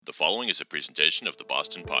The following is a presentation of the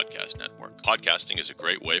Boston Podcast Network. Podcasting is a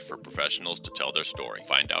great way for professionals to tell their story.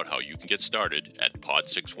 Find out how you can get started at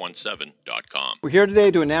pod617.com. We're here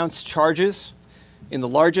today to announce charges in the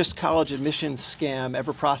largest college admissions scam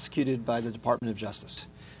ever prosecuted by the Department of Justice.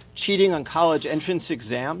 Cheating on college entrance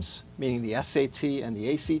exams, meaning the SAT and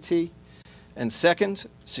the ACT. And second,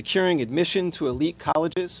 securing admission to elite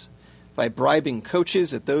colleges by bribing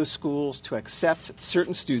coaches at those schools to accept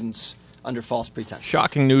certain students under false pretense.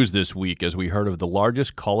 Shocking news this week as we heard of the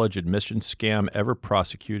largest college admissions scam ever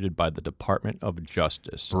prosecuted by the Department of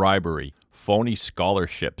Justice. Bribery, phony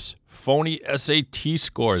scholarships, phony SAT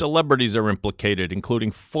scores. Celebrities are implicated,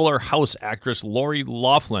 including Fuller House actress Lori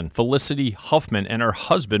Loughlin, Felicity Huffman, and her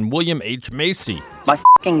husband, William H. Macy. My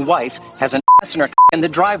f***ing wife has an ass in her in the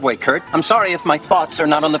driveway, Kurt. I'm sorry if my thoughts are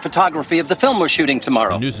not on the photography of the film we're shooting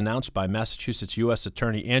tomorrow. The news announced by Massachusetts U.S.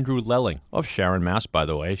 Attorney Andrew Lelling, of Sharon, Mass., by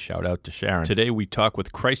the way. Shout out to Sharon. Today we talk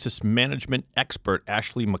with crisis management expert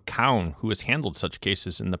Ashley McCown, who has handled such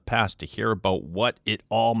cases in the past, to hear about what it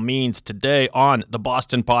all means today on the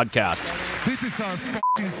Boston Podcast. This is our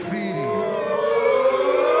fucking city.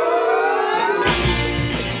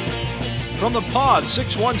 From the Pod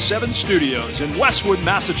 617 studios in Westwood,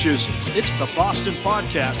 Massachusetts, it's the Boston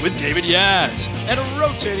Podcast with David Yaz and a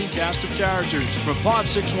rotating cast of characters from Pod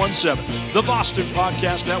 617, the Boston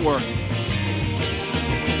Podcast Network.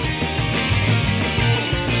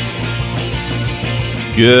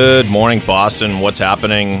 Good morning, Boston. What's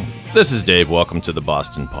happening? This is Dave. Welcome to the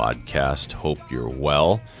Boston Podcast. Hope you're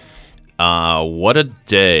well. What a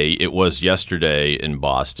day it was yesterday in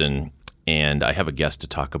Boston. And I have a guest to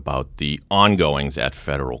talk about the ongoings at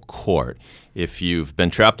federal court. If you've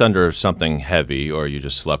been trapped under something heavy or you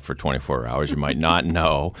just slept for 24 hours, you might not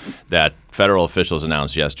know that federal officials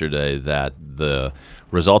announced yesterday that the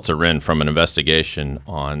results are in from an investigation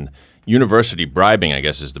on university bribing, I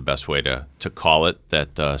guess is the best way to call it,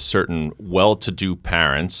 that certain well-to-do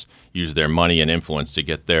parents use their money and influence to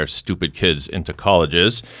get their stupid kids into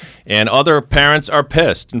colleges, and other parents are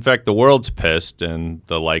pissed. In fact, the world's pissed, and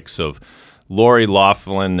the likes of Lori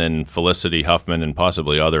Loughlin and Felicity Huffman and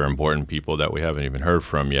possibly other important people that we haven't even heard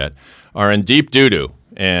from yet are in deep doo-doo,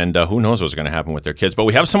 and who knows what's going to happen with their kids. But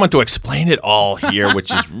we have someone to explain it all here, which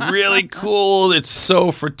is really cool. It's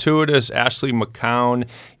so fortuitous. Ashley McCown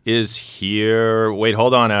is here. Wait,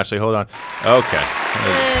 hold on, Ashley, hold on. Okay,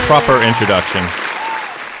 proper introduction.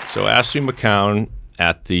 So Ashley McCown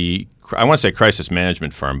at the, I want to say crisis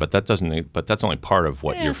management firm, but that doesn't. But that's only part of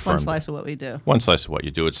what your firm. One slice of what we do. One slice of what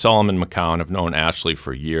you do. It's Solomon McCown. I've known Ashley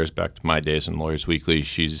for years, back to my days in Lawyers Weekly.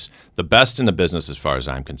 She's the best in the business as far as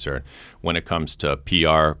I'm concerned when it comes to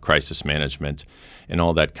PR, crisis management, and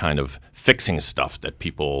all that kind of fixing stuff that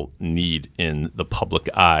people need in the public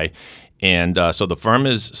eye. And so the firm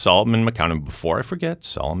is Solomon McCown. And before I forget,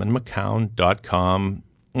 SolomonMcCown.com.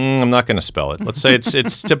 I'm not going to spell it. Let's say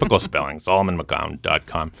it's typical spelling,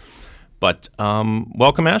 SolomonMcCown.com. But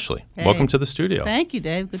welcome, Ashley. Hey. Welcome to the studio. Thank you,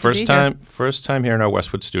 Dave. Good First to be here. First time here in our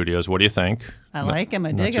Westwood studios. What do you think? I like him.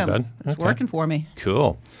 I dig too him. bad. It's Okay. working for me.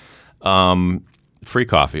 Cool. Free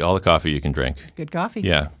coffee, all the coffee you can drink. Good coffee.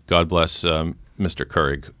 Yeah. God bless Mr.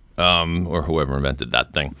 Keurig or whoever invented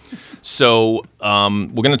that thing. So we're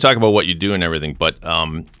going to talk about what you do and everything, but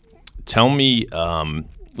tell me.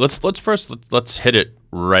 Let's hit it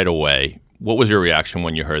right away. What was your reaction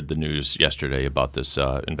when you heard the news yesterday about this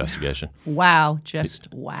investigation? Wow.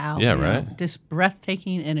 Just wow. Yeah, You right. know, just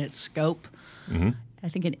breathtaking in its scope. Mm-hmm. I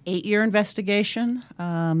think an 8-year investigation,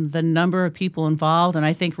 the number of people involved, and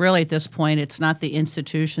I think really at this point it's not the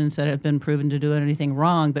institutions that have been proven to do anything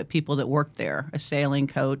wrong, but people that work there, a sailing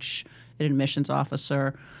coach, an admissions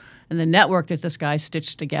officer, and the network that this guy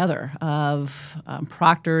stitched together of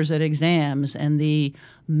proctors at exams and the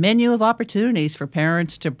menu of opportunities for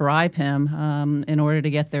parents to bribe him in order to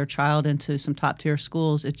get their child into some top-tier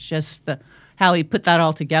schools. It's just how he put that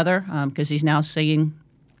all together, because he's now saying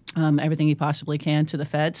everything he possibly can to the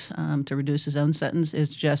feds to reduce his own sentence, is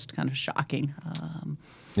just kind of shocking.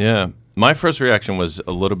 Yeah. My first reaction was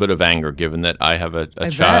a little bit of anger, given that I have a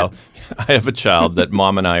child. I have a child that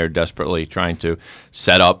Mom and I are desperately trying to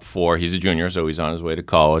set up for. He's a junior, so he's on his way to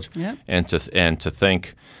college. Yep. And to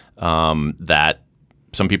think that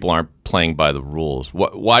some people aren't playing by the rules.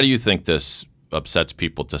 Why do you think this upsets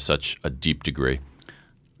people to such a deep degree?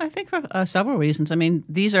 I think for several reasons. I mean,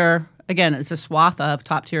 these are, again, it's a swath of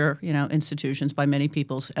top-tier, institutions by many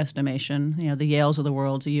people's estimation. The Yales of the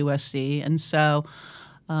world, the USC, and so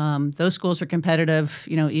those schools are competitive,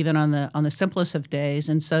 even on the simplest of days.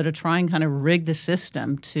 And so to try and kind of rig the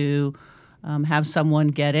system to have someone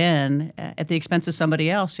get in at the expense of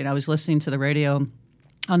somebody else. I was listening to the radio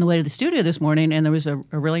on the way to the studio this morning, and there was a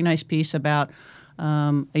really nice piece about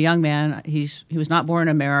a young man. He was not born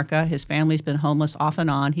in America. His family's been homeless off and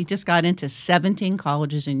on. He just got into 17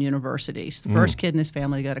 colleges and universities. The first kid in his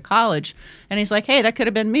family to go to college. And he's like, hey, that could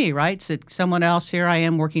have been me, right? So someone else, here I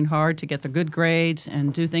am working hard to get the good grades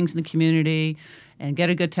and do things in the community and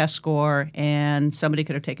get a good test score, and somebody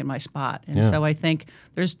could have taken my spot. And so I think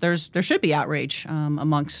there should be outrage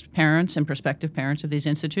amongst parents and prospective parents of these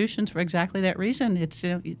institutions for exactly that reason. It's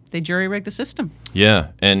they jury-rig the system. Yeah,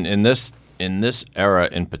 and in this era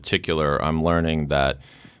in particular, I'm learning that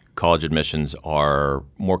college admissions are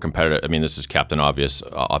more competitive. I mean, this is Captain Obvious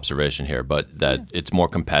observation here, but that it's more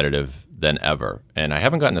competitive than ever. And I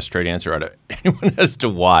haven't gotten a straight answer out of anyone as to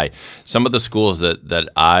why. Some of the schools that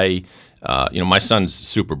I my son's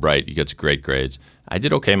super bright. He gets great grades. I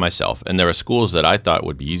did okay myself. And there are schools that I thought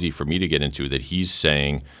would be easy for me to get into that he's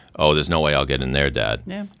saying, oh, there's no way I'll get in there, Dad.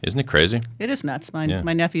 Yeah. Isn't it crazy? It is nuts. My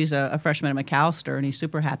nephew's a freshman at McCown, and he's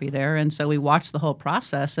super happy there. And so we watched the whole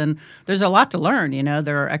process. And there's a lot to learn.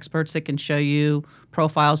 There are experts that can show you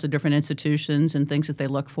profiles of different institutions and things that they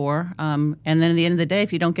look for. And then at the end of the day,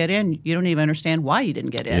 if you don't get in, you don't even understand why you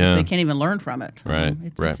didn't get in. So you can't even learn from it. Right.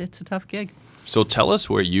 It's a tough gig. So tell us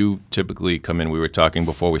where you typically come in. We were talking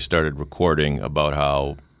before we started recording about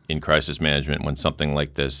how in crisis management, when something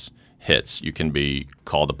like this hits, you can be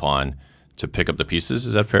called upon to pick up the pieces.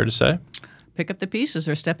 Is that fair to say? Pick up the pieces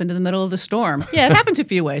or step into the middle of the storm. Yeah, it happens a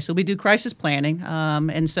few ways. So we do crisis planning.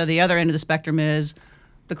 And so the other end of the spectrum is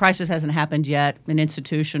the crisis hasn't happened yet. An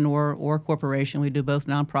institution or corporation, we do both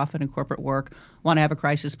nonprofit and corporate work, want to have a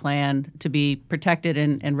crisis plan to be protected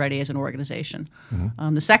and ready as an organization.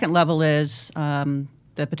 Mm-hmm. The second level is the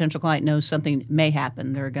potential client knows something may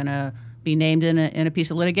happen. They're going to be named in a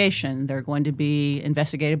piece of litigation. They're going to be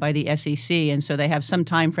investigated by the SEC, and so they have some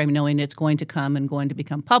time frame knowing it's going to come and going to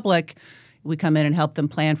become public. We come in and help them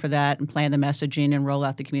plan for that and plan the messaging and roll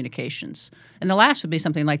out the communications. And the last would be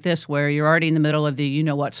something like this, where you're already in the middle of the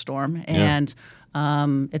you-know-what storm, and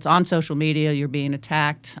it's on social media, you're being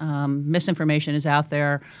attacked, misinformation is out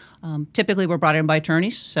there. Typically, we're brought in by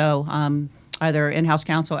attorneys, so either in-house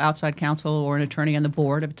counsel, outside counsel, or an attorney on the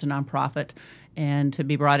board if it's a nonprofit, and to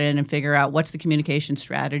be brought in and figure out what's the communication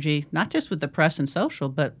strategy, not just with the press and social,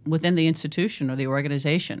 but within the institution or the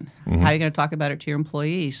organization. Mm-hmm. How are you going to talk about it to your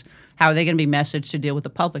employees? How are they going to be messaged to deal with the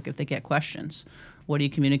public if they get questions? What do you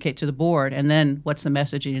communicate to the board? And then what's the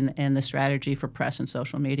messaging and the strategy for press and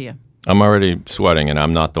social media? I'm already sweating, and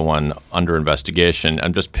I'm not the one under investigation.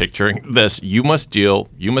 I'm just picturing this. You must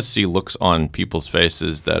see looks on people's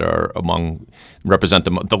faces that are represent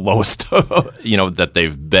the lowest, that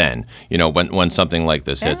they've been. When something like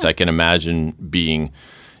this hits, I can imagine being,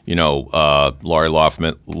 Lori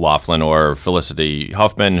Loughlin or Felicity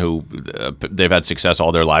Huffman, who they've had success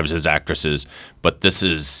all their lives as actresses, but this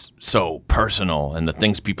is so personal, and the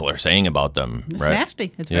things people are saying about them. It's right?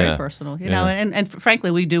 nasty. It's very personal. And frankly,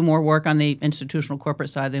 we do more work on the institutional corporate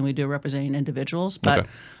side than we do representing individuals. But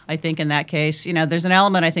I think in that case, there's an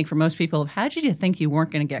element, I think, for most people of how did you think you weren't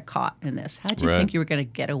going to get caught in this? How did you think you were going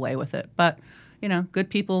to get away with it? But good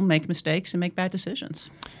people make mistakes and make bad decisions.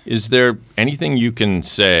 Is there anything you can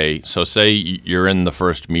say? So say you're in the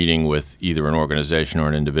first meeting with either an organization or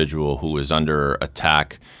an individual who is under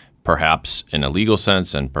attack, perhaps in a legal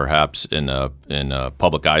sense and perhaps in a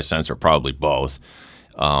public eye sense, or probably both.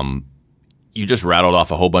 You just rattled off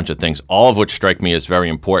a whole bunch of things, all of which strike me as very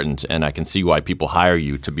important, and I can see why people hire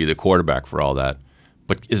you to be the quarterback for all that.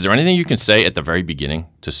 But is there anything you can say at the very beginning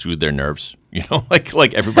to soothe their nerves?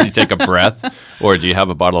 Like everybody take a breath, or do you have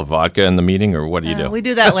a bottle of vodka in the meeting, or what do you do? We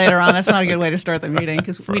do that later on. That's not a good way to start the meeting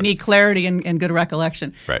because we need clarity and good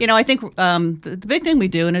recollection. Right. I think the big thing we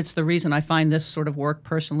do, and it's the reason I find this sort of work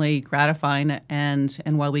personally gratifying and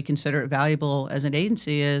why we consider it valuable as an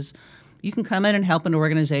agency is you can come in and help an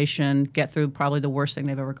organization get through probably the worst thing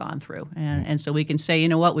they've ever gone through. And so we can say,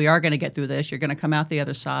 we are going to get through this. You're going to come out the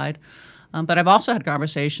other side. But I've also had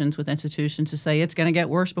conversations with institutions to say it's going to get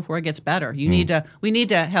worse before it gets better. We need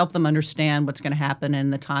to help them understand what's going to happen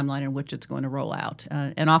and the timeline in which it's going to roll out.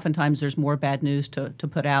 And oftentimes there's more bad news to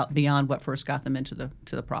put out beyond what first got them into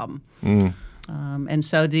the problem. And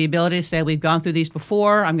so the ability to say we've gone through these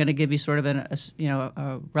before. I'm going to give you sort of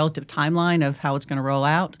a relative timeline of how it's going to roll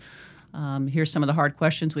out. Here's some of the hard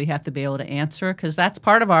questions we have to be able to answer because that's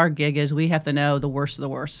part of our gig is we have to know the worst of the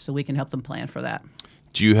worst so we can help them plan for that.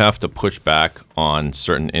 Do you have to push back on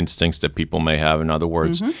certain instincts that people may have? In other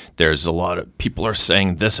words, there's a lot of people are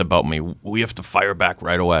saying this about me. We have to fire back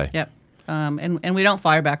right away. Yep. And we don't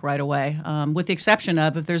fire back right away, with the exception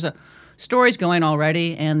of if there's a story's going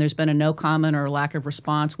already and there's been a no comment or a lack of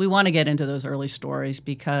response, we want to get into those early stories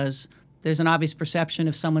because there's an obvious perception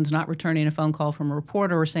if someone's not returning a phone call from a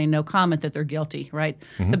reporter or saying no comment that they're guilty, right?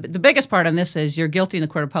 The biggest part on this is you're guilty in the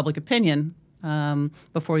court of public opinion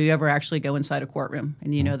before you ever actually go inside a courtroom.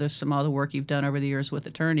 And there's some other work you've done over the years with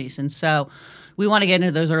attorneys. And so we want to get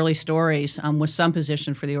into those early stories with some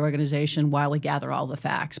position for the organization while we gather all the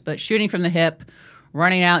facts. But shooting from the hip,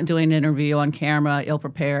 running out and doing an interview on camera,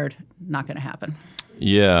 ill-prepared, not going to happen.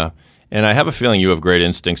 Yeah. And I have a feeling you have great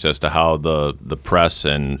instincts as to how the press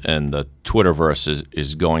and the Twitterverse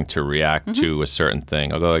is going to react to a certain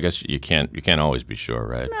thing. Although I guess you can't always be sure,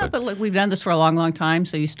 right? No, but look, we've done this for a long, long time,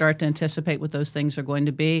 so you start to anticipate what those things are going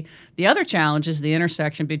to be. The other challenge is the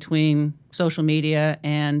intersection between social media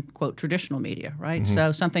and, quote, traditional media, right?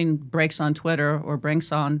 So something breaks on Twitter or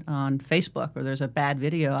breaks on Facebook, or there's a bad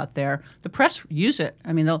video out there, the press use it.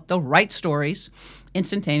 I mean, they'll write stories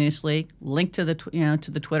instantaneously, link to the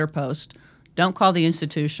to the Twitter post. Don't call the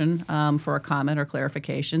institution for a comment or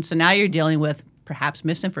clarification. So now you're dealing with perhaps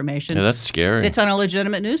misinformation. Yeah, that's scary. It's on a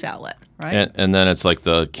legitimate news outlet, right? And then it's like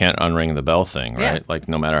the can't unring the bell thing, right? Yeah. Like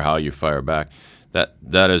no matter how you fire back.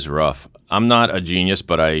 That is rough. I'm not a genius,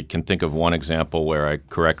 but I can think of one example where I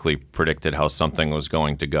correctly predicted how something was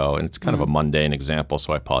going to go, and it's kind of a mundane example,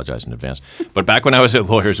 so I apologize in advance. But back when I was at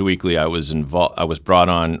Lawyers Weekly, I was brought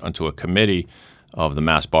onto a committee of the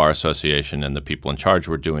Mass Bar Association, and the people in charge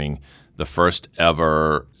were doing the first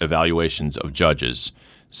ever evaluations of judges.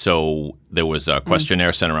 So there was a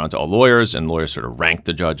questionnaire sent around to all lawyers, and lawyers sort of ranked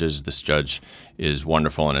the judges. This judge is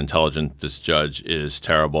wonderful and intelligent. This judge is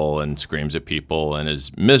terrible and screams at people and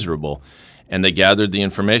is miserable. And they gathered the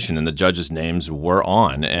information, and the judges' names were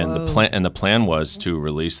on. And the plan was to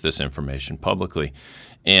release this information publicly.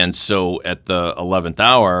 And so at the 11th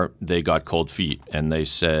hour, they got cold feet, and they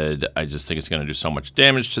said, I just think it's going to do so much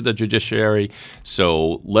damage to the judiciary,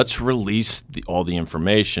 so let's release all the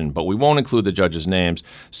information, but we won't include the judges' names.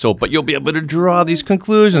 But you'll be able to draw these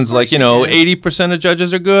conclusions, like, 80% of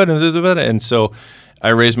judges are good, and so I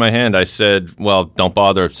raised my hand. I said, well, don't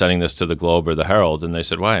bother sending this to the Globe or the Herald. And they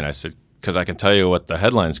said, why? And I said, because I can tell you what the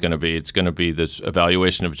headline's going to be. It's going to be this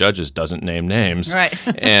evaluation of judges doesn't name names. Right.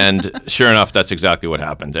 And sure enough, that's exactly what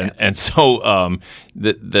happened. And so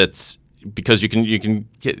that's because you can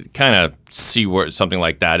kind of see where something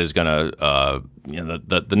like that is going to,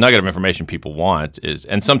 the nugget of information people want is,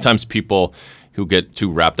 and sometimes people who get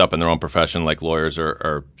too wrapped up in their own profession, like lawyers,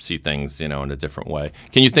 or see things, in a different way.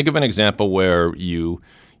 Can you think of an example where you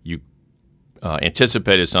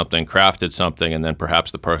anticipated something, crafted something, and then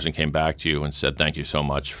perhaps the person came back to you and said, "Thank you so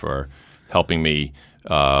much for helping me."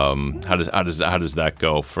 How does that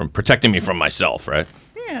go from protecting me from myself, right?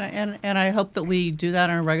 Yeah, and I hope that we do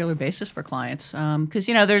that on a regular basis for clients, because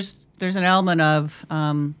there's an element of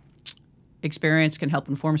experience can help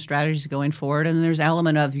inform strategies going forward, and there's an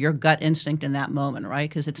element of your gut instinct in that moment, right?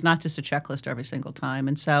 Because it's not just a checklist every single time,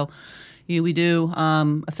 and so. We do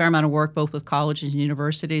a fair amount of work both with colleges and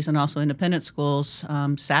universities and also independent schools,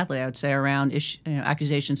 sadly, I would say, around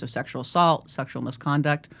accusations of sexual assault, sexual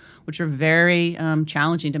misconduct, which are very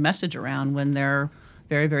challenging to message around when they're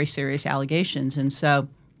very, very serious allegations. And so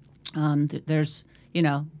there's, been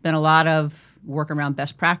a lot of work around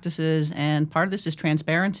best practices, and part of this is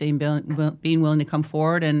transparency and being willing to come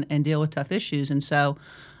forward and deal with tough issues. And so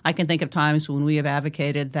I can think of times when we have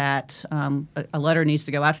advocated that a letter needs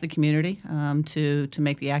to go out to the community to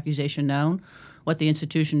make the accusation known, what the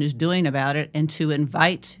institution is doing about it, and to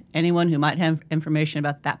invite anyone who might have information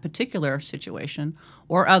about that particular situation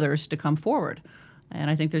or others to come forward. And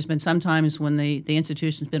I think there's been some times when the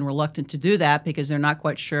institution's been reluctant to do that because they're not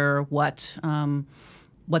quite sure what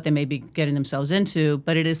they may be getting themselves into,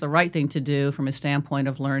 but it is the right thing to do from a standpoint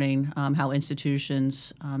of learning how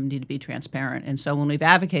institutions need to be transparent. And so when we've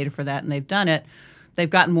advocated for that and they've done it, they've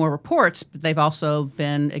gotten more reports, but they've also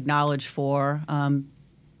been acknowledged for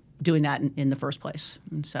doing that in the first place.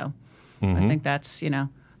 And so I think that's,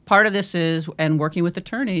 part of this is, and working with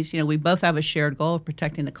attorneys, we both have a shared goal of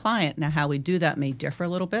protecting the client. Now, how we do that may differ a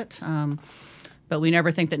little bit. But we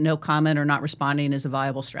never think that no comment or not responding is a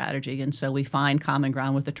viable strategy. And so we find common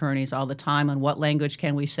ground with attorneys all the time on what language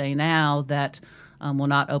can we say now that will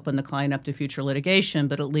not open the client up to future litigation,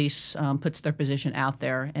 but at least puts their position out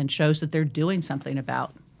there and shows that they're doing something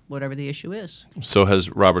about whatever the issue is. So has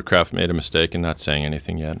Robert Kraft made a mistake in not saying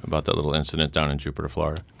anything yet about that little incident down in Jupiter,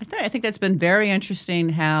 Florida? I think that's been very interesting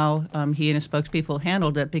how he and his spokespeople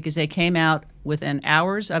handled it, because they came out within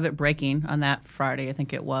hours of it breaking on that Friday, I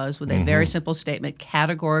think it was, with a very simple statement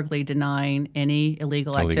categorically denying any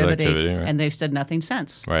illegal activity, right. And they've said nothing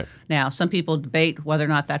since. Right. Now, some people debate whether or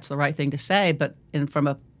not that's the right thing to say, but from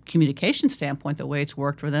a communication standpoint, the way it's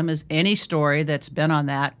worked for them is any story that's been on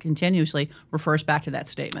that continuously refers back to that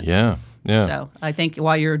statement. Yeah. So I think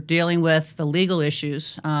while you're dealing with the legal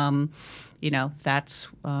issues, that's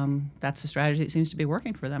the strategy that seems to be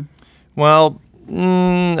working for them. Well,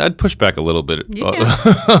 I'd push back a little bit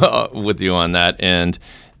with you on that. And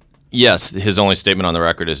yes, his only statement on the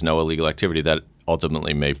record is no illegal activity. That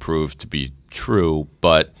ultimately may prove to be true,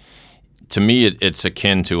 but to me, it's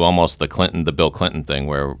akin to almost the Bill Clinton thing,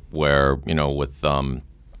 where with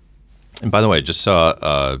and by the way, I just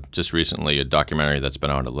saw just recently a documentary that's been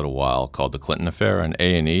out a little while called The Clinton Affair on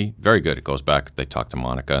A&E. Very good. It goes back. They talk to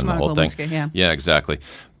Monica and the whole thing. Lewinsky, yeah, exactly.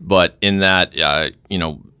 But in that,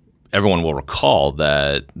 everyone will recall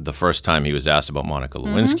that the first time he was asked about Monica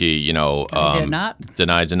Lewinsky, I did not.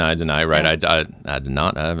 Deny, right? Yeah. I did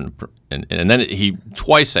not. I haven't. And then he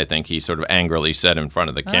twice, I think, he sort of angrily said in front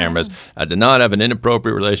of the cameras, I did not have an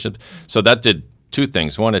inappropriate relationship. So that did two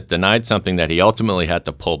things. One, it denied something that he ultimately had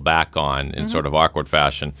to pull back on in sort of awkward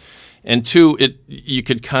fashion. And two, you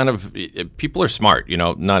could kind of people are smart,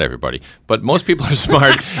 not everybody, but most people are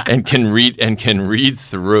smart and can read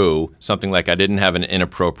through something like I didn't have an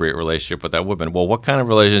inappropriate relationship with that woman. Well, what kind of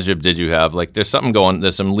relationship did you have? Like there's some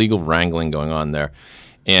legal wrangling going on there.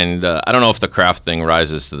 And I don't know if the Kraft thing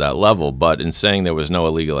rises to that level, but in saying there was no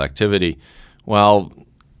illegal activity, well,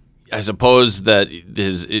 I suppose that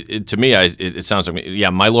to me, it sounds like,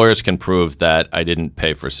 my lawyers can prove that I didn't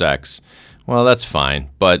pay for sex. Well, that's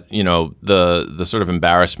fine. But, the sort of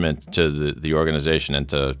embarrassment to the organization and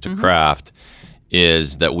to Kraft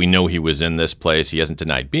is that we know he was in this place. He hasn't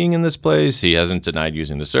denied being in this place. He hasn't denied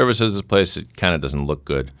using the services of this place. It kind of doesn't look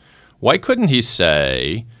good. Why couldn't he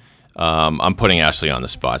say... I'm putting Ashley on the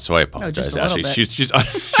spot, so I apologize, Ashley. She's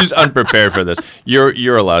unprepared for this.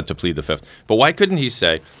 You're allowed to plead the fifth, but why couldn't he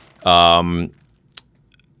say, "I'm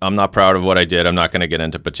not proud of what I did. I'm not going to get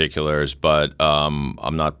into particulars, but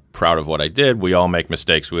I'm not proud of what I did. We all make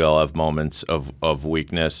mistakes. We all have moments of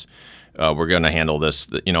weakness. We're going to handle this.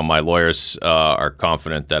 My lawyers are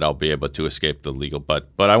confident that I'll be able to escape the legal, but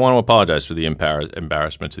I want to apologize for the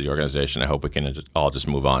embarrassment to the organization. I hope we can all just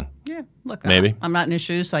move on." Yeah, look, maybe I'm not in his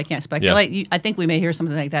shoes, so I can't speculate. Yeah. I think we may hear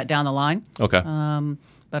something like that down the line. Okay.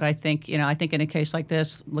 But I think in a case like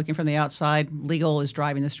this, looking from the outside, legal is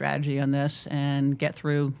driving the strategy on this and get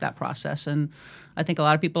through that process. And I think a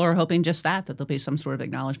lot of people are hoping just that there'll be some sort of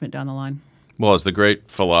acknowledgement down the line. Well, as the great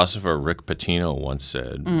philosopher Rick Pitino once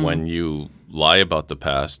said, when you lie about the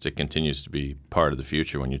past, it continues to be part of the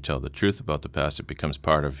future. When you tell the truth about the past, it becomes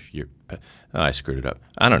part of your I screwed it up.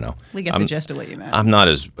 I don't know. We get the gist of what you meant. I'm not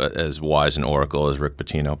as wise an oracle as Rick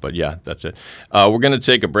Pitino, but yeah, that's it. We're going to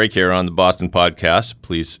take a break here on the Boston Podcast.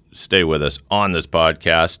 Please stay with us on this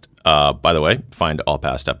podcast. By the way, find all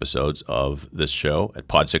past episodes of this show at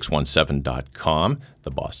pod617.com,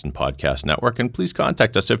 the Boston Podcast Network, and please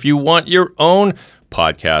contact us if you want your own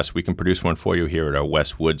podcast. We can produce one for you here at our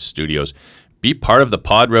Westwood studios. Be part of the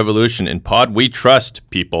pod revolution. In pod, we trust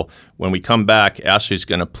people. When we come back, Ashley's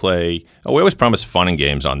going to play... we always promise fun and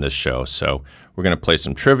games on this show, so we're going to play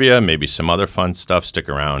some trivia, maybe some other fun stuff. Stick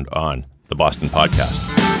around on the Boston Podcast.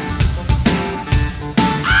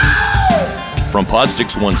 From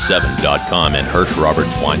pod617.com and Hirsch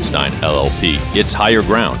Roberts Weinstein LLP, it's Higher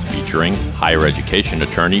Ground, featuring higher education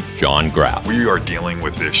attorney John Graff. We are dealing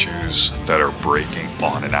with issues that are breaking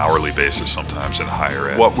on an hourly basis sometimes in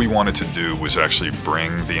higher ed. What we wanted to do was actually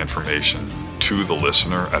bring the information to the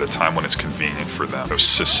listener at a time when it's convenient for them. Those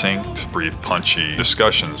succinct, brief, punchy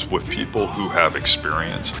discussions with people who have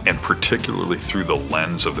experience, and particularly through the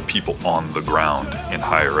lens of the people on the ground in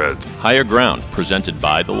higher ed. Higher Ground, presented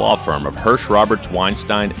by the law firm of Hirsch Roberts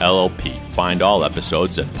Weinstein LLP. Find all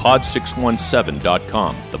episodes at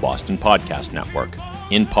pod617.com, the Boston Podcast Network.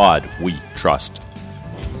 In pod, we trust.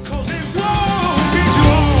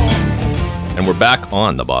 And we're back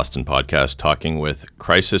on the Boston Podcast talking with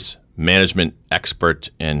crisis management expert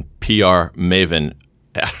and PR maven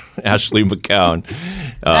Ashley McCown.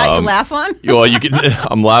 That you laugh on? Well,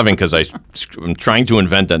 I'm laughing because I'm trying to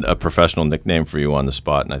invent a professional nickname for you on the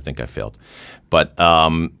spot, and I think I failed. But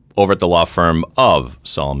over at the law firm of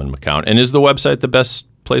Solomon McCown. And is the website the best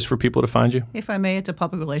place for people to find you? If I may, it's a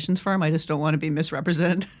public relations firm. I just don't want to be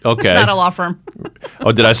misrepresented. Okay. Not a law firm.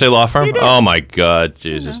 Oh, did I say law firm? Oh, my God.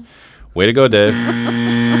 Jesus. Way to go, Dave.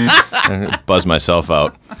 Buzz myself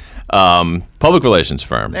out. Public relations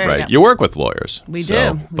firm, there right? You work with lawyers. We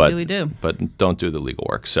do. But don't do the legal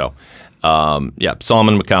work. So,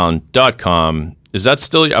 SolomonMcCown.com. Is that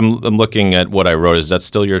still, I'm looking at what I wrote. Is that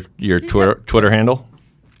still your Twitter handle?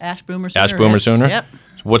 Ash Boomer Sooner. Ash Boomer Sooner? Yep.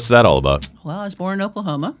 What's that all about? Well, I was born in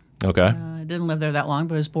Oklahoma. Okay. I didn't live there that long,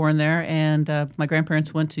 but I was born there. And my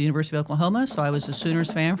grandparents went to the University of Oklahoma, so I was a Sooners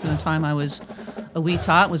fan from the time I was a wee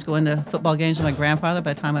tot. Was going to football games with my grandfather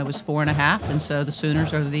by the time I was 4.5. And so the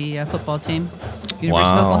Sooners are the football team.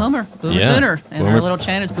 University of Oklahoma, Boomer Sooner. And our little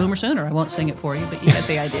chant is Boomer Sooner. I won't sing it for you, but you get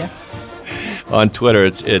the idea. On Twitter,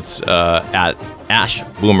 it's at Ash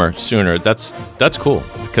Boomer Sooner. That's cool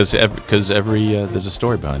because every there's a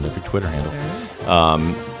story behind every Twitter handle.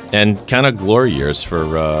 There is. And kind of glory years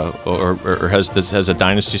for or has a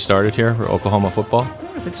dynasty started here for Oklahoma football? I don't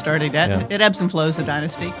know if it started yet. It ebbs and flows, the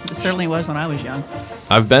dynasty. It certainly was when I was young.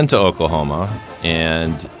 I've been to Oklahoma,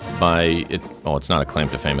 and it's not a claim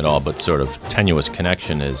to fame at all, but sort of tenuous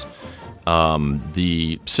connection is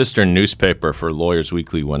the sister newspaper for Lawyers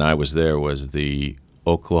Weekly when I was there was the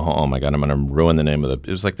Oklahoma. Oh my God, I'm going to ruin the name of it.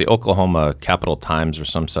 It was like the Oklahoma Capital Times or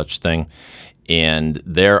some such thing, and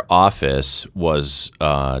their office was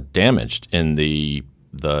damaged in the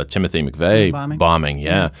Timothy McVeigh bombing.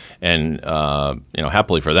 Yeah. And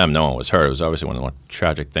happily for them, no one was hurt. It was obviously one of the more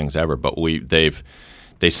tragic things ever. But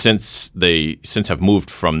they since have moved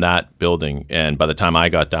from that building, and by the time I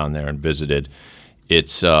got down there and visited,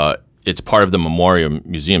 it's part of the Memorial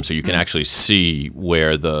Museum, so you can actually see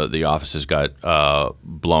where the offices got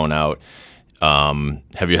blown out.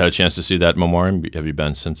 Have you had a chance to see that memorial? Have you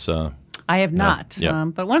been since? I have not. Yeah.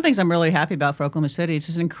 But one of the things I'm really happy about for Oklahoma City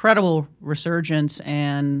is an incredible resurgence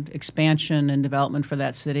and expansion and development for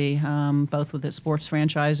that city, both with its sports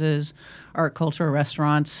franchises, art, culture,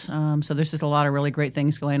 restaurants. So there's just a lot of really great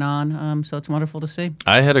things going on. So it's wonderful to see.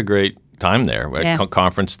 I had a great time there. We had a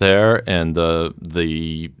conference there, and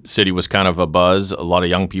the city was kind of a buzz. A lot of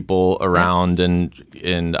young people around,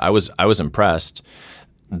 and I was impressed.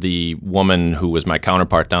 The woman who was my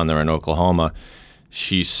counterpart down there in Oklahoma,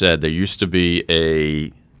 she said there used to be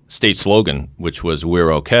a state slogan, which was "We're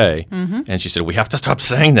okay," and she said we have to stop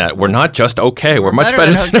saying that. We're not just okay. We're much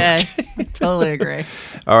better than okay. I totally agree.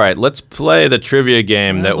 All right, let's play the trivia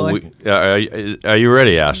game. Are you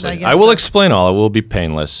ready, Ashley? I will explain all. It will be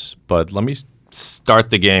painless, but let me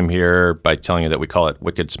start the game here by telling you that we call it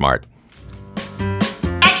Wicked Smart.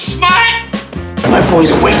 I'm smart. My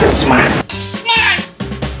boy's wicked smart.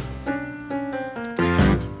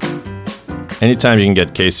 Anytime you can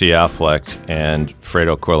get Casey Affleck and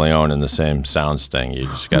Fredo Corleone in the same sound sting, you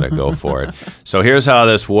just got to go for it. So here's how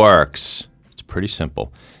this works. It's pretty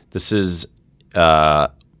simple. This is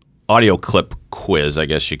audio clip quiz, I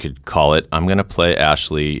guess you could call it. I'm going to play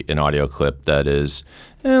Ashley an audio clip that is,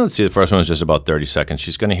 let's see, the first one is just about 30 seconds.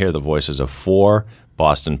 She's going to hear the voices of 4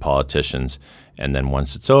 Boston politicians, and then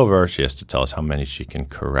once it's over, she has to tell us how many she can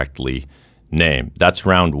correctly name. That's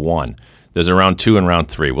round 1. There's a round 2 and round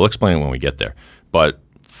 3. We'll explain it when we get there. But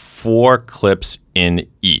 4 clips in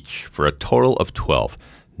each for a total of 12.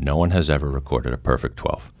 No one has ever recorded a perfect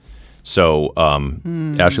 12. So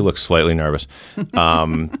Ashley looks slightly nervous.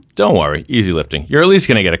 Don't worry, easy lifting. You're at least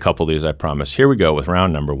going to get a couple of these, I promise. Here we go with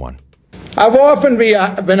round number 1. I've often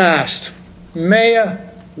been asked, Mayor,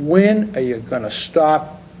 when are you going to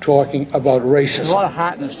stop talking about racism? There's a lot of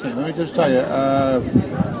heart in this team. Let me just tell you,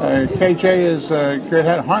 KJ is a great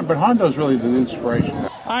head, but Hondo's really the inspiration.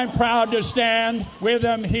 I'm proud to stand with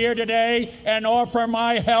them here today and offer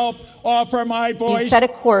my help, offer my voice. You set a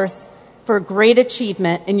course for great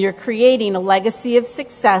achievement, and you're creating a legacy of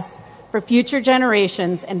success for future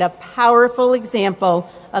generations and a powerful example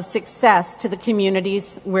of success to the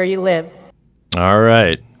communities where you live. All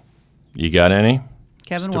right. You got any?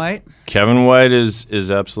 Kevin White. Kevin White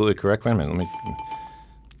is absolutely correct. Wait a minute. Let me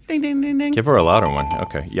ding, ding, ding, ding. Give her a louder one.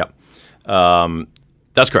 Okay. Yep.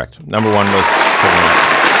 That's correct. Number 1 was Kevin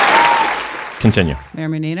White. Continue. Mayor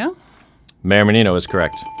Menino. Mayor Menino is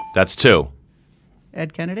correct. That's 2.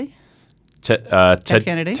 Ed Kennedy. Ted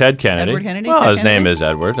Kennedy. Ted Kennedy. Edward Kennedy. Well, Ted his Kennedy. name is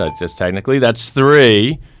Edward. Just technically, that's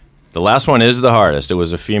 3. The last one is the hardest. It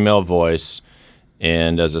was a female voice,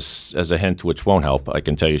 and as a hint, which won't help, I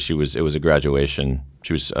can tell you it was a graduation.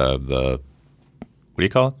 She was the what do you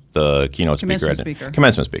call it? The keynote speaker.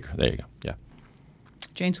 Commencement speaker. There you go. Yeah.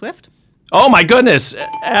 Jane Swift. Oh my goodness!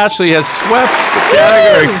 Ashley has swept the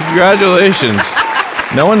category. Congratulations.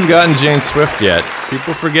 No one's gotten Jane Swift yet.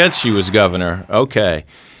 People forget she was governor. Okay.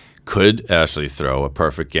 Could Ashley throw a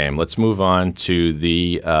perfect game? Let's move on to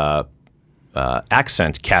the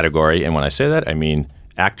accent category. And when I say that, I mean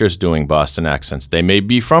actors doing Boston accents. They may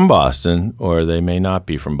be from Boston, or they may not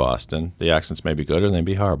be from Boston. The accents may be good, or they may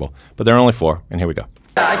be horrible. But there are only 4, and here we go.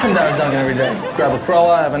 I come down to Dunkin' every day. Grab a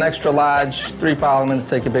Corolla, have an extra large, 3 Parliaments,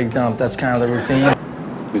 take a big dump. That's kind of the routine.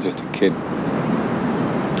 You're just a kid.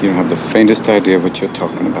 You don't have the faintest idea what you're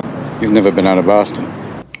talking about. You've never been out of Boston.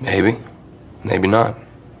 Maybe. Maybe not.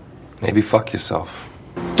 Maybe fuck yourself.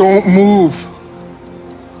 Don't move.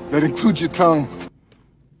 That includes your tongue.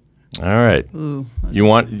 All right. Ooh, you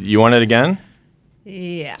want it again?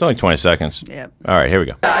 Yeah. It's only 20 seconds. Yep. All right, here we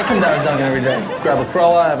go. I come down to Dunkin' every day. Grab a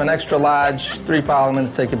crulla, have an extra large, 3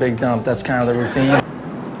 parliaments, take a big dump. That's kind of the routine.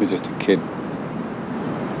 You're just a kid.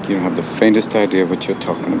 You don't have the faintest idea what you're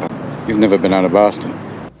talking about. You've never been out of Boston.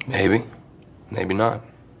 Maybe. Maybe not.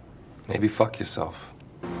 Maybe fuck yourself.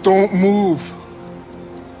 Don't move.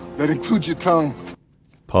 That includes your tongue.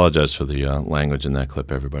 Apologize for the language in that clip,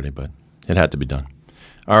 everybody, but it had to be done.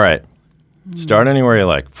 All right. Start anywhere you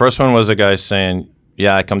like. First one was a guy saying,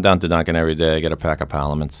 yeah, I come down to Dunkin' every day. I get a pack of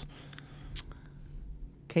parliaments.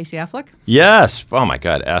 Casey Affleck? Yes. Oh, my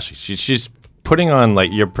God. Ashley, she's putting on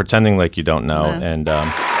like you're pretending like you don't know. And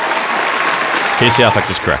Casey Affleck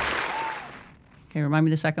is correct. Okay, remind me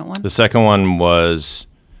the second one. The second one was,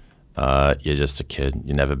 you're just a kid.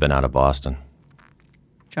 You've never been out of Boston.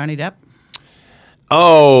 Johnny Depp?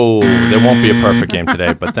 Oh, there won't be a perfect game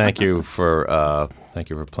today, but thank you for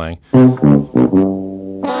playing.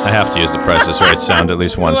 I have to use the Price is Right sound at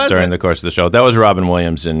least once during the course of the show. That was Robin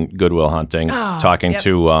Williams in Good Will Hunting talking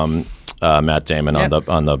to Matt Damon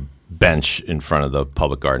on the bench in front of the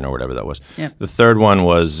Public Garden or whatever that was. Yep. The third one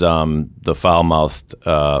was the foul-mouthed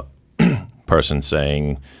person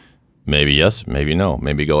saying, maybe yes, maybe no,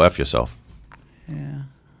 maybe go F yourself. Yeah,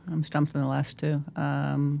 I'm stumped in the last two.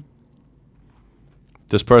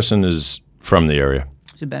 This person is from the area.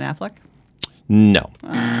 Is it Ben Affleck? No.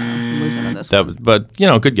 I'm losing on this one. But,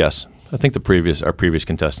 good guess. I think our previous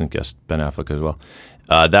contestant guessed Ben Affleck as well.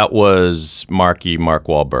 That was Mark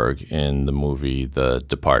Wahlberg in the movie The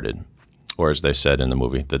Departed, or as they said in the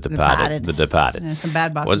movie, The Departed. The Departed. Yeah, some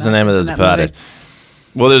bad box. What's the name of The Departed?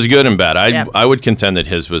 Well, there's good and bad. I would contend that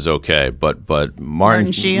his was okay, but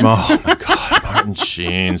Martin Sheen. Oh my God, Martin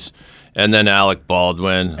Sheen's, and then Alec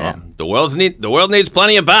Baldwin. Yeah. The world needs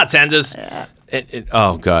plenty of bartenders. Yeah.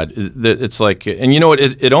 Oh God, it's like, and you know what?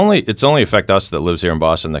 It's only affect us that lives here in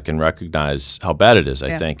Boston that can recognize how bad it is.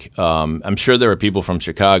 I think. I'm sure there are people from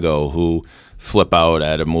Chicago who flip out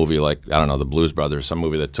at a movie like, I don't know, The Blues Brothers, some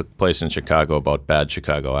movie that took place in Chicago about bad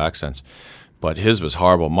Chicago accents. But his was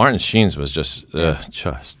horrible. Martin Sheen's was just. And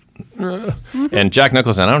Jack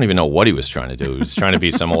Nicholson, I don't even know what he was trying to do. He was trying to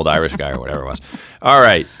be some old Irish guy or whatever it was. All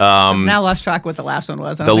right. Now lost track what the last one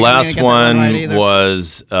was. The last one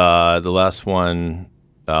was the last one.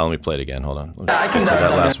 Let me play it again. Hold on. Let me play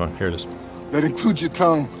that last one. Here it is. That includes your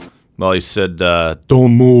tongue. Well, he said,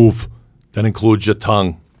 "Don't move. That includes your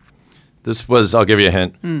tongue." This was. I'll give you a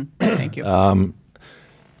hint. Thank you.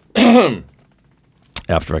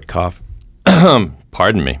 After I cough.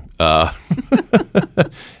 Pardon me.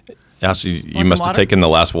 Actually, you must have taken the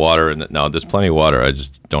last water. No, there's plenty of water. I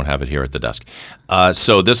just don't have it here at the desk.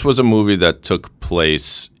 So this was a movie that took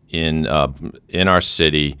place in our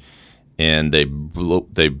city, and they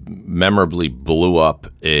memorably blew up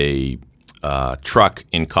a truck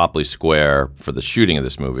in Copley Square for the shooting of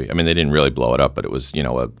this movie. I mean, they didn't really blow it up, but it was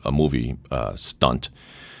a movie stunt.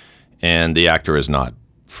 And the actor is not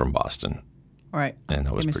from Boston. All right. And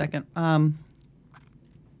that was Give me a second.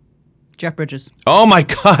 Jeff Bridges. Oh, my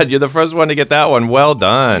God. You're the first one to get that one. Well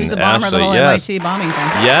done, He was the bomber of the whole MIT bombing thing.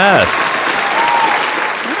 Yes.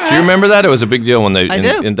 Right. Do you remember that? It was a big deal when they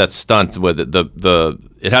in that stunt with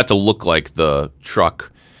it had to look like the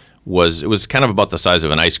truck was kind of about the size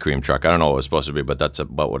of an ice cream truck. I don't know what it was supposed to be, but that's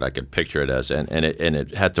about what I could picture it as. And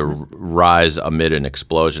it had to rise amid an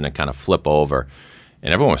explosion and kind of flip over.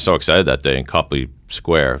 And everyone was so excited that day in Copley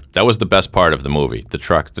Square. That was the best part of the movie. The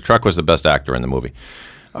truck was the best actor in the movie.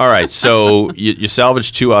 All right, so you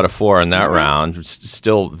salvaged 2 out of 4 in that round. It's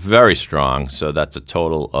still very strong, so that's a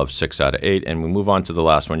total of 6 out of 8. And we move on to the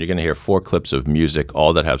last one. You're going to hear 4 clips of music,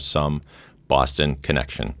 all that have some Boston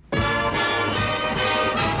connection. I'm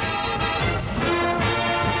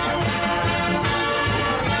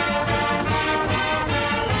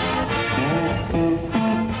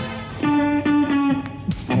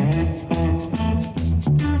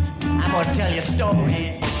gonna tell you a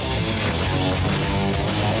story.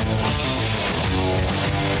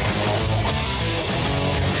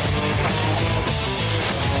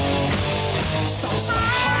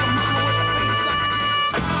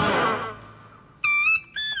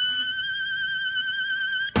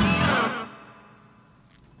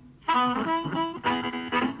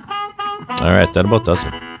 All right, that about does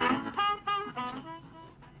it.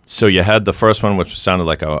 So you had the first one, which sounded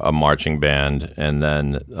like a marching band, and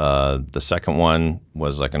then the second one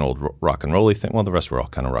was like an old rock and roll-y thing. Well, the rest were all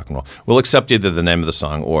kind of rock and roll. We'll accept either the name of the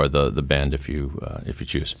song or the band if you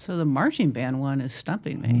choose. So the marching band one is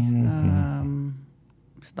stumping me.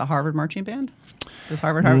 The Harvard Marching Band? Does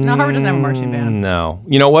Harvard? No, Harvard doesn't have a marching band. No.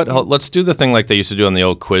 You know what? Let's do the thing like they used to do on the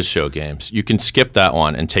old quiz show games. You can skip that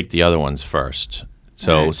one and take the other ones first.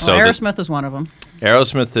 So, Right. Well, Aerosmith is one of them.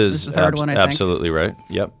 Aerosmith is the third one, I think. absolutely right.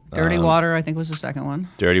 Yep. Dirty Water, I think, was the second one.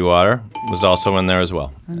 Dirty Water was also in there as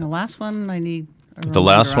well. And the last one, I need. The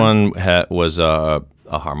last one was a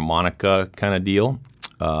harmonica kind of deal.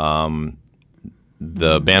 The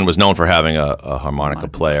band was known for having a harmonica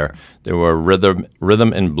player. They were a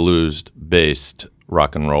rhythm and blues based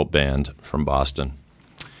rock and roll band from Boston.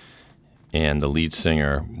 And the lead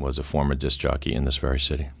singer was a former disc jockey in this very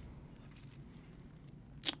city.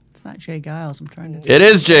 It's not Jay Giles. I'm trying to. It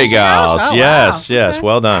is Jay Giles. Oh, yes, wow. yes. Okay.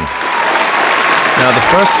 Well done. Now the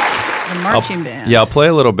first. The marching band. Yeah, I'll play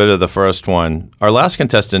a little bit of the first one. Our last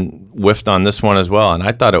contestant whiffed on this one as well, and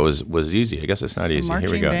I thought it was easy. I guess it's not easy.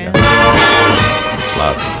 Here we go. Band. Yeah. It's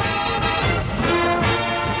loud.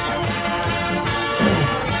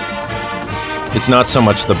 It's not so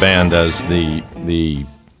much the band as the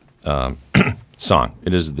song.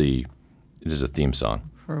 It is a theme song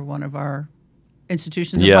For one of our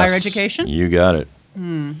institutions of higher education? You got it.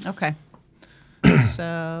 Okay.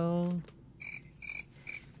 So,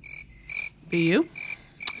 BU?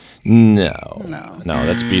 No,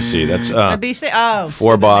 that's BC. That's BC. Oh,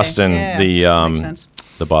 for Boston. Yeah, makes sense.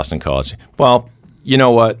 The Boston College. Well, you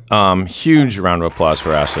know what? Huge round of applause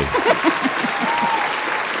for Ashley.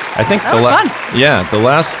 I think that was fun. Yeah, the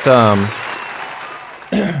last. So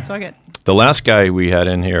I get. The last guy we had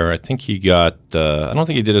in here, I think he got. I don't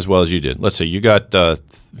think he did as well as you did. Let's see, you got. I got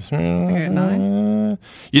 9.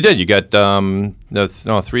 You did. You got 3,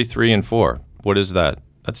 3, and 4. What is that?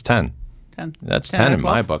 That's 10. 10. That's 10 10 in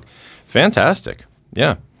 12. my book. Fantastic.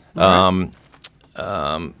 Yeah. Right.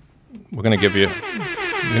 We're gonna give you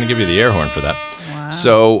the air horn for that. Wow.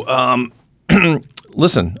 So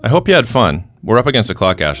listen, I hope you had fun. We're up against the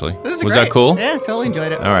clock, Ashley. This is Was great. that cool? Yeah, totally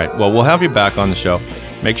enjoyed it. All right. Well, we'll have you back on the show.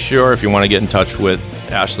 Make sure if you want to get in touch with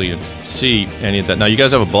Ashley and see any of that. Now, you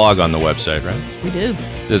guys have a blog on the website, right? We do.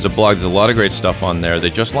 There's a blog. There's a lot of great stuff on there.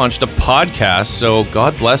 They just launched a podcast, so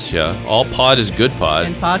God bless you. All pod is good pod.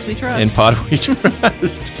 In pods we trust. In pod we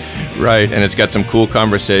trust. Right. And it's got some cool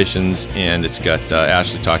conversations, and it's got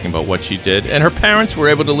Ashley talking about what she did. And her parents were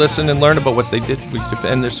able to listen and learn about what they did.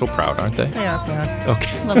 And they're so proud, aren't they? They are proud.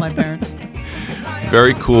 Okay. Love my parents.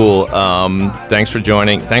 Very cool. Thanks for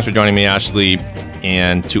joining me, Ashley.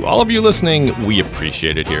 And to all of you listening, we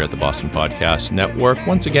appreciate it here at the Boston Podcast Network.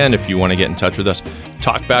 Once again, if you want to get in touch with us,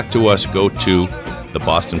 talk back to us, go to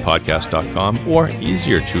thebostonpodcast.com, or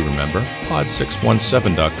easier to remember,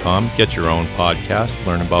 pod617.com. Get your own podcast,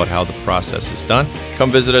 learn about how the process is done.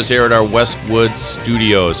 Come visit us here at our Westwood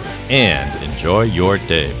studios and enjoy your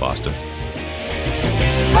day, Boston.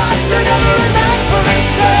 I said every night for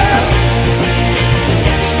himself.